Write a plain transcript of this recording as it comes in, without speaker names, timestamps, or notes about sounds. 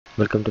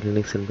Welcome to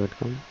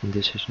linuxhelp.com. In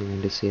this session, we are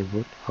going to see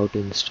about how to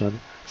install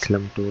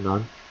Slurm tool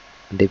on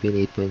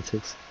Debian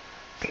 8.6.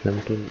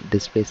 Slurm tool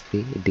displays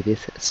the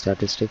device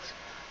statistics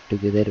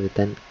together with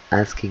an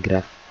ASCII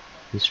graph.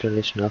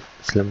 Installation of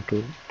Slurm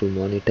tool to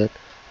monitor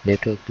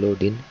network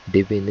load in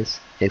Debian is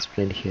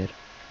explained here.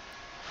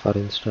 For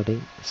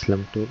installing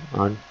Slurm tool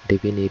on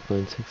Debian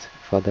 8.6,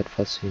 for that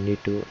first you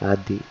need to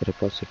add the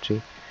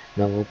repository.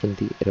 Now open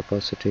the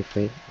repository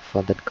file.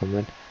 For that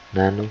command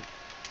nano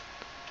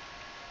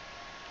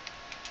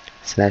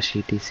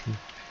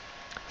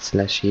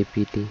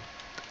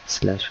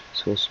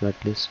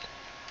 /etc/apt/source.list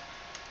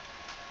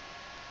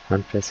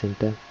and press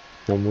enter.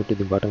 Now move to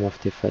the bottom of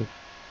the file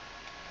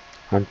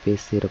and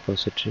paste the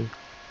repository.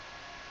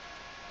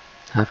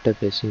 After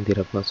pasting the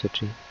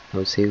repository,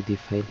 now save the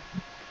file.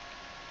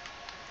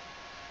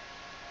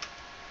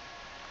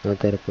 Now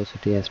the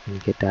repository has been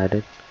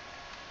added.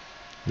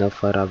 Now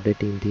for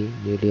updating the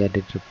newly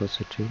added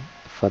repository,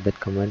 for that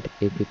command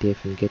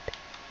apt-get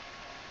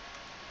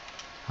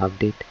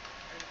update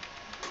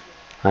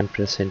and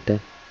press enter.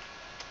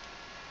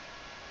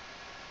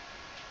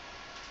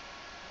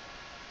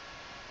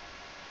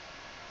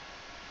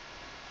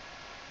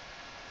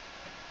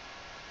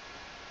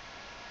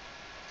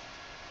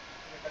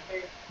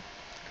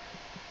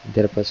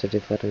 The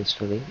repository for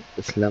installing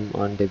Slurm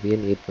on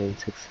Debian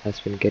 8.6 has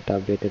been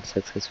updated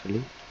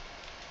successfully.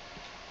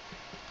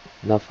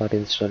 Now for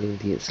installing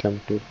the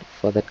Slurm tool,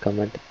 for that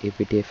command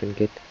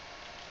apt-get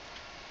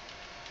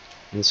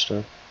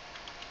install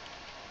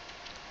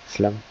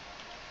Slurm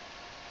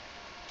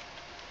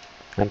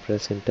and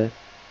press enter.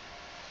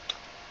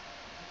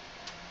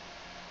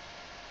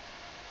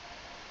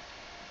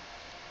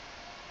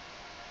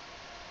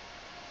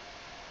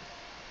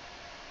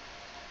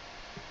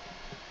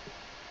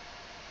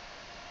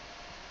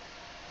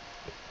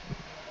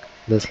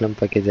 The Slurm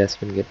package has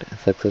been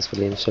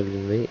successfully installed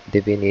in my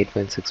Debian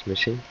 8.6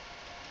 machine.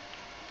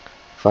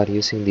 For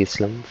using the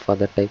Slurm, for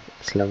the type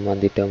Slurm on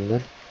the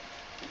terminal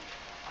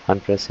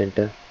and press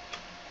enter.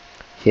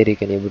 Here you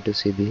can able to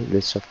see the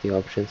list of the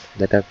options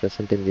that are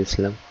present in the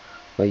Slurm.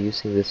 By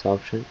using this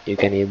option, you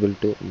can able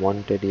to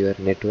monitor your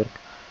network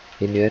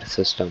in your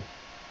system.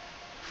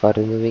 For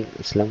removing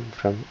Slurm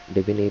from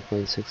Debian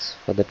 8.6,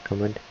 for that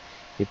command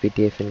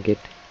apt-get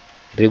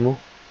remove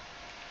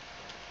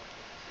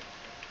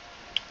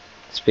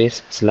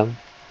space Slurm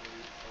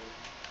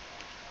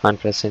and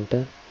press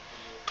enter.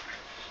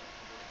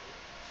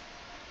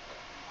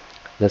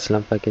 The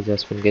Slurm package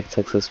has been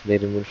successfully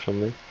removed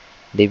from my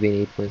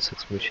Debian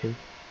 8.6 machine.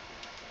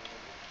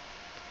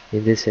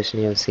 In this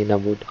session, you have seen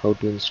about how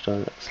to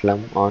install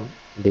Slurm on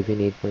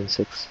Debian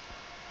 8.6.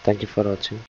 Thank you for watching.